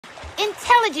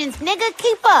Intelligence, nigga.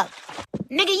 Keep up.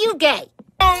 Nigga, you gay.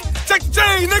 Check the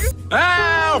chain, nigga.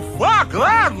 Oh, fuck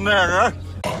that, nigga.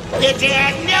 Bitch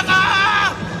ass nigga.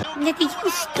 Nigga,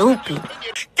 you stupid.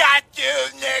 Got you,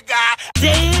 nigga.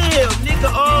 Damn,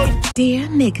 nigga. Oh. Dear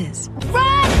niggas.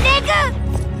 Run, nigga.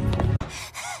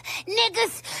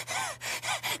 Niggas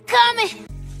coming.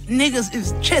 Niggas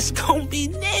is just gonna be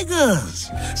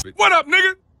niggas. What up,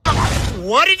 nigga?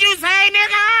 What did you say,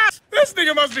 nigga? This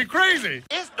nigga must be crazy.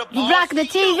 You rocking the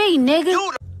TV, nigga.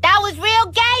 That was real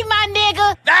gay, my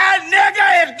nigga. That nigga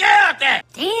is guilty.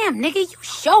 Damn, nigga, you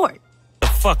short. The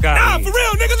fuck out Nah, of for here.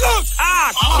 real, nigga, look.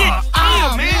 Shit.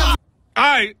 Oh, man. All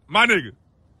right, my nigga.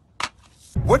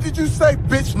 What did you say,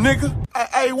 bitch nigga?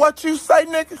 Hey, what you say,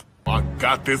 nigga? I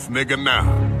got this nigga now.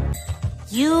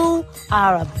 You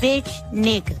are a bitch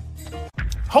nigga.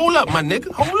 Hold up, my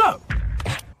nigga, hold up.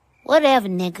 Whatever,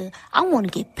 nigga. I want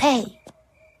to get paid.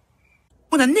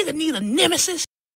 When a nigga need a nemesis,